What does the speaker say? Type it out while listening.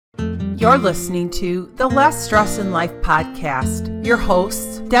You're listening to the Less Stress in Life podcast. Your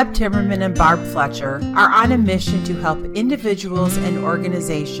hosts, Deb Timmerman and Barb Fletcher, are on a mission to help individuals and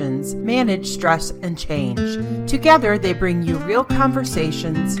organizations manage stress and change. Together, they bring you real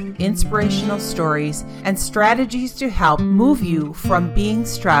conversations, inspirational stories, and strategies to help move you from being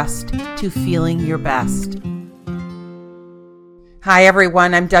stressed to feeling your best. Hi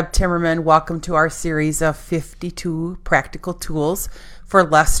everyone, I'm Deb Timmerman. Welcome to our series of 52 practical tools for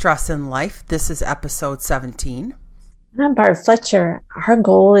less stress in life. This is episode 17. I'm Barb Fletcher. Our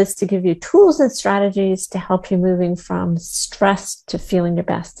goal is to give you tools and strategies to help you moving from stress to feeling your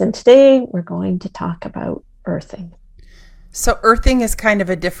best. And today we're going to talk about earthing. So earthing is kind of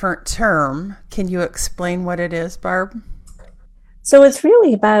a different term. Can you explain what it is, Barb? So it's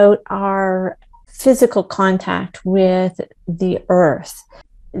really about our physical contact with the earth.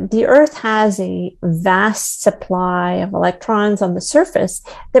 The earth has a vast supply of electrons on the surface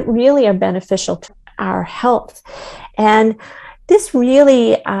that really are beneficial to our health. And this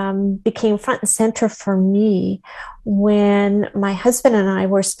really became front and center for me when my husband and I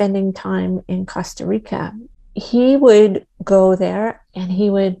were spending time in Costa Rica. He would go there and he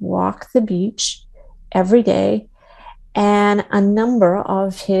would walk the beach every day, and a number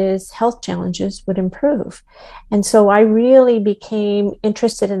of his health challenges would improve. And so I really became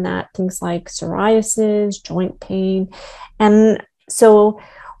interested in that, things like psoriasis, joint pain. And so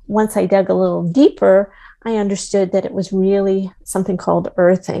once I dug a little deeper, I understood that it was really something called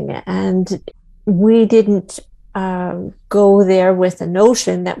earthing. And we didn't go there with the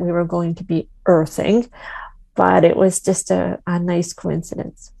notion that we were going to be earthing, but it was just a nice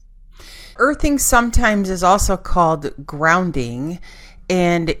coincidence. Earthing sometimes is also called grounding,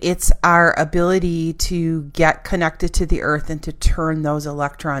 and it's our ability to get connected to the earth and to turn those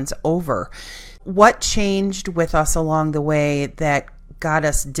electrons over. What changed with us along the way that got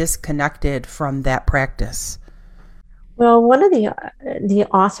us disconnected from that practice? Well, one of the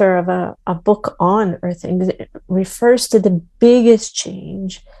author of a book on earthing refers to the biggest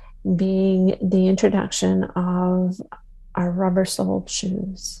change being the introduction of our rubber-soled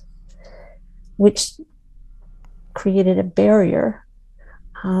shoes, which created a barrier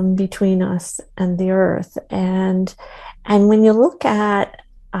between us and the earth. And when you look at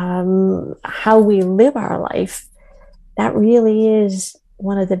how we live our life, that really is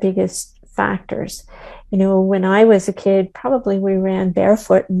one of the biggest factors. You know, when I was a kid, probably we ran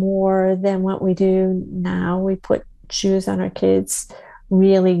barefoot more than what we do now. We put shoes on our kids,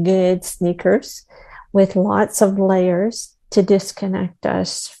 really good sneakers with lots of layers to disconnect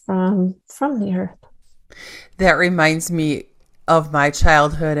us from the earth. That reminds me of my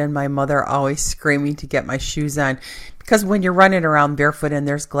childhood and my mother always screaming to get my shoes on, because when you're running around barefoot and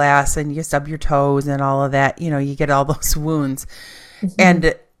there's glass and you stub your toes and all of that, you know, you get all those wounds. Mm-hmm.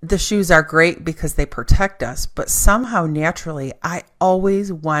 And the shoes are great because they protect us, but somehow naturally I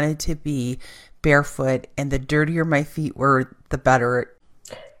always wanted to be barefoot, and the dirtier my feet were, the better.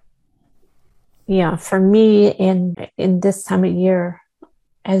 Yeah, for me, in this time of year,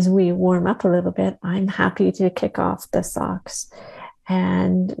 as we warm up a little bit, I'm happy to kick off the socks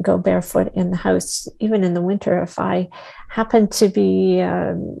and go barefoot in the house. Even in the winter, if I happen to be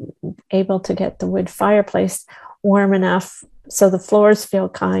able to get the wood fireplace warm enough so the floors feel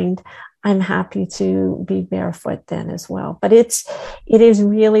kind, I'm happy to be barefoot then as well. But it is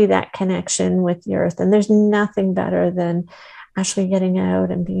really that connection with the earth. And there's nothing better than actually getting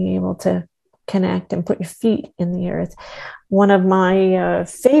out and being able to connect and put your feet in the earth. One of my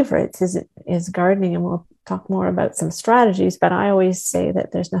favorites is gardening, and we'll talk more about some strategies, but I always say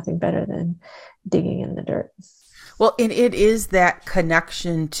that there's nothing better than digging in the dirt. Well, and it is that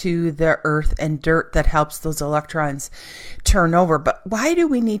connection to the earth and dirt that helps those electrons turn over. But why do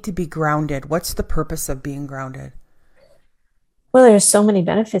we need to be grounded? What's the purpose of being grounded? Well, there's so many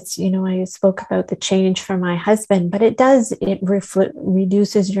benefits. You know, I spoke about the change for my husband, but it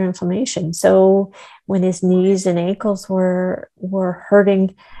reduces your inflammation. So when his knees and ankles were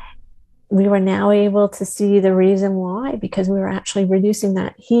hurting, we were now able to see the reason why, because we were actually reducing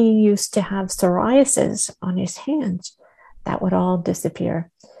that. He used to have psoriasis on his hands. That would all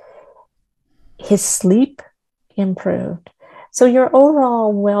disappear. His sleep improved. So your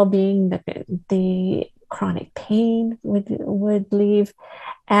overall well-being, the chronic pain would leave.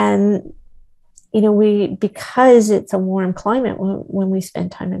 And, you know, because it's a warm climate, when we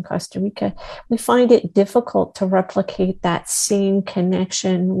spend time in Costa Rica, we find it difficult to replicate that same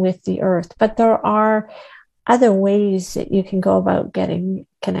connection with the earth. But there are other ways that you can go about getting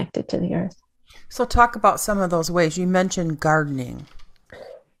connected to the earth. So talk about some of those ways. You mentioned gardening.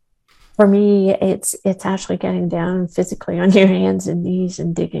 For me, it's actually getting down physically on your hands and knees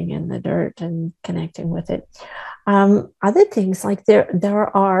and digging in the dirt and connecting with it. Other things like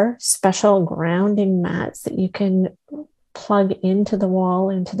there are special grounding mats that you can plug into the wall,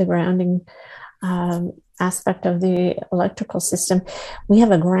 into the grounding aspect of the electrical system. We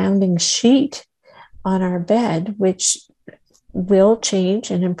have a grounding sheet on our bed, which will change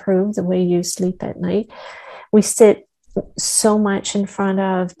and improve the way you sleep at night. We sit so much in front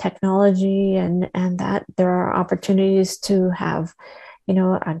of technology and that there are opportunities to have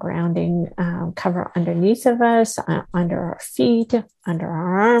a grounding cover underneath of us, under our feet, under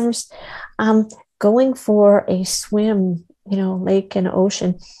our arms. Going for a swim, lake and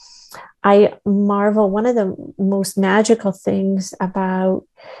ocean. I marvel, one of the most magical things about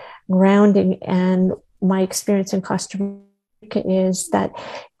grounding and my experience in Costa Rica is that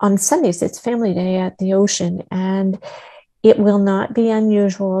on Sundays, it's family day at the ocean, and it will not be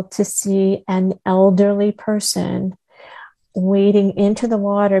unusual to see an elderly person wading into the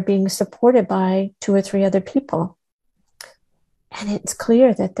water, being supported by 2 or 3 other people. And it's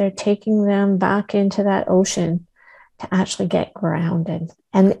clear that they're taking them back into that ocean to actually get grounded.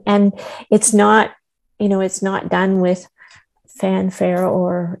 And it's not, it's not done with fanfare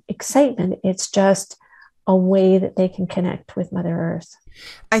or excitement. It's just a way that they can connect with Mother Earth.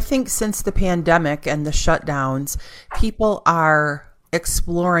 I think since the pandemic and the shutdowns, people are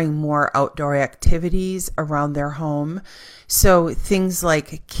exploring more outdoor activities around their home. So things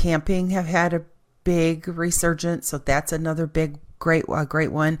like camping have had a big resurgence. So that's another great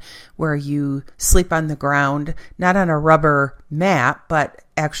one where you sleep on the ground, not on a rubber mat, but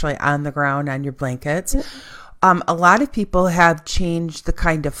actually on the ground on your blankets. A lot of people have changed the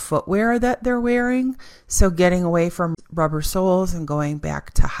kind of footwear that they're wearing. So getting away from rubber soles and going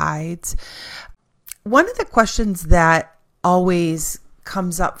back to hides. One of the questions that always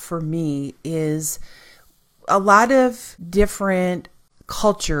comes up for me is a lot of different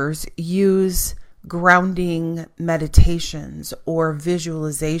cultures use grounding meditations or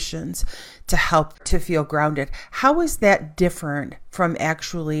visualizations to help to feel grounded. How is that different from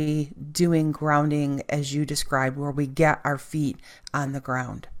actually doing grounding as you described, where we get our feet on the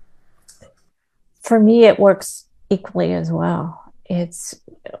ground? For me, it works equally as well. It's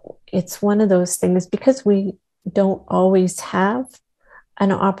one of those things, because we don't always have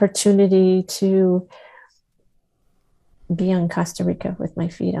an opportunity to be on Costa Rica with my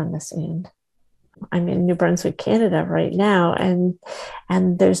feet on the sand. I'm in New Brunswick, Canada right now, and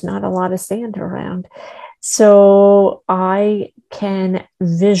there's not a lot of sand around. So I can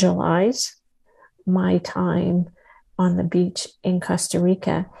visualize my time on the beach in Costa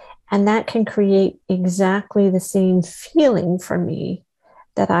Rica, and that can create exactly the same feeling for me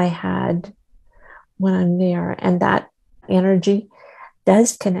that I had when I'm there. And that energy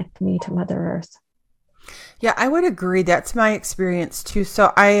does connect me to Mother Earth. Yeah, I would agree. That's my experience too.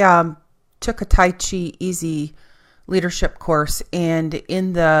 So I took a Tai Chi Easy leadership course, and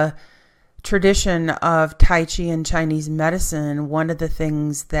in the tradition of Tai Chi and Chinese medicine, one of the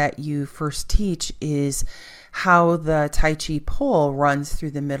things that you first teach is how the Tai Chi pole runs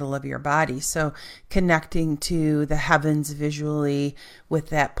through the middle of your body. So connecting to the heavens visually with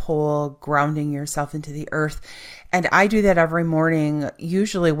that pole, grounding yourself into the earth. And I do that every morning,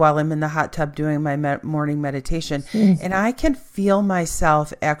 usually while I'm in the hot tub doing my morning meditation. Mm-hmm. And I can feel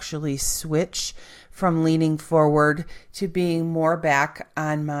myself actually switch from leaning forward to being more back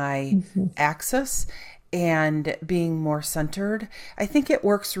on my axis and being more centered. I think it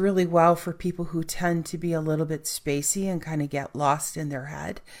works really well for people who tend to be a little bit spacey and kind of get lost in their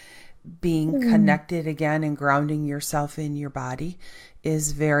head. Being connected again and grounding yourself in your body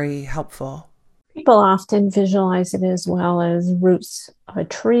is very helpful. People often visualize it as well as roots of a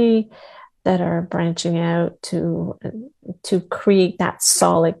tree that are branching out to create that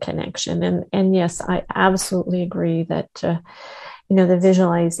solid connection. And yes, I absolutely agree that the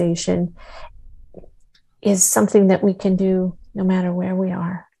visualization is something that we can do no matter where we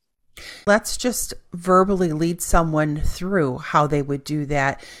are. Let's just verbally lead someone through how they would do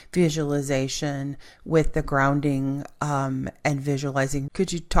that visualization with the grounding and visualizing.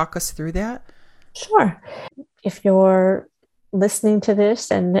 Could you talk us through that? Sure. If you're listening to this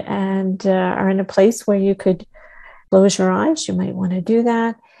and are in a place where you could close your eyes, you might want to do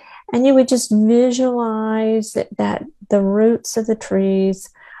that. And you would just visualize that the roots of the trees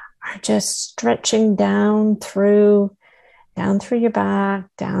are just stretching down through your back,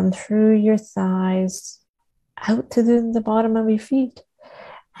 down through your thighs, out to the bottom of your feet.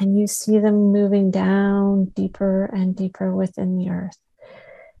 And you see them moving down deeper and deeper within the earth.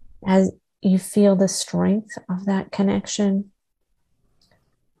 As you feel the strength of that connection,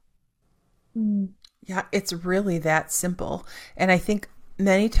 Mm. Yeah, it's really that simple. And I think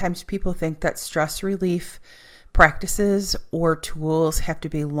many times people think that stress relief practices or tools have to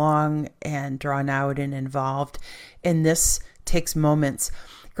be long and drawn out and involved. And this takes moments.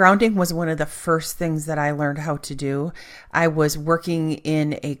 Grounding was one of the first things that I learned how to do. I was working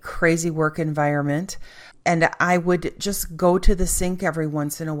in a crazy work environment, and I would just go to the sink every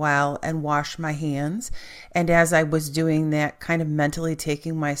once in a while and wash my hands. And as I was doing that, kind of mentally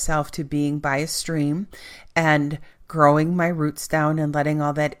taking myself to being by a stream and growing my roots down and letting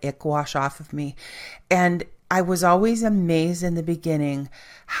all that ick wash off of me. And I was always amazed in the beginning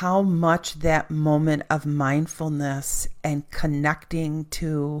how much that moment of mindfulness and connecting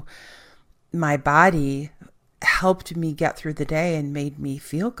to my body helped me get through the day and made me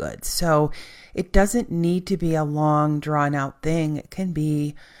feel good. So it doesn't need to be a long, drawn out thing. It can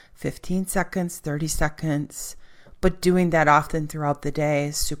be 15 seconds, 30 seconds, but doing that often throughout the day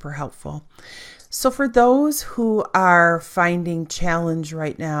is super helpful. So for those who are finding challenge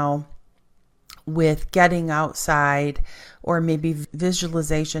right now with getting outside, or maybe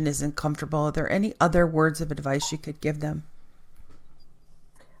visualization isn't comfortable, are there any other words of advice you could give them?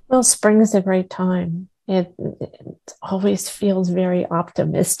 Well, spring is a great time. It always feels very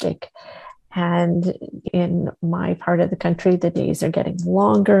optimistic. And in my part of the country, the days are getting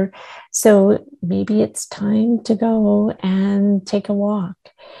longer. So maybe it's time to go and take a walk.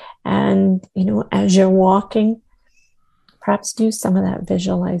 And, as you're walking, perhaps do some of that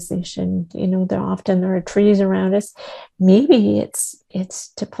visualization. There are trees around us. Maybe it's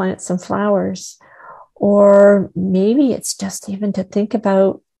to plant some flowers, or maybe it's just even to think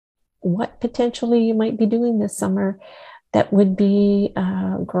about what potentially you might be doing this summer that would be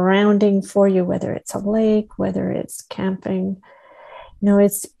grounding for you, whether it's a lake, whether it's camping.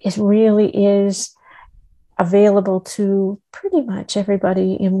 It really is available to pretty much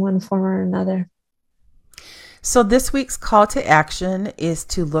everybody in one form or another. So this week's call to action is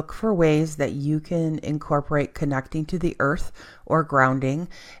to look for ways that you can incorporate connecting to the earth or grounding.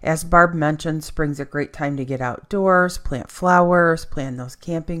 As Barb mentioned, spring's a great time to get outdoors, plant flowers, plan those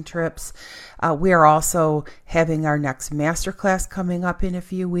camping trips. We are also having our next masterclass coming up in a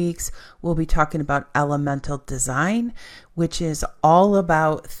few weeks. We'll be talking about elemental design, which is all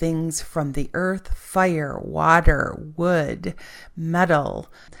about things from the earth, fire, water, wood,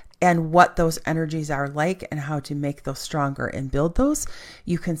 metal, and what those energies are like and how to make those stronger and build those.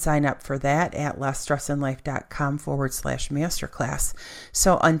 You can sign up for that at lessstressinlife.com/masterclass.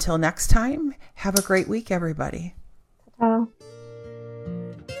 So until next time, have a great week, everybody. Oh.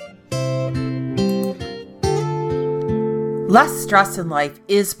 Less stress in life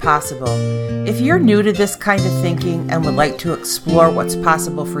is possible. If you're new to this kind of thinking and would like to explore what's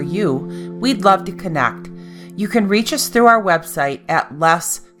possible for you, we'd love to connect. You can reach us through our website at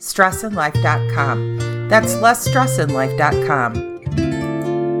lessstressinlife.com. That's lessstressinlife.com.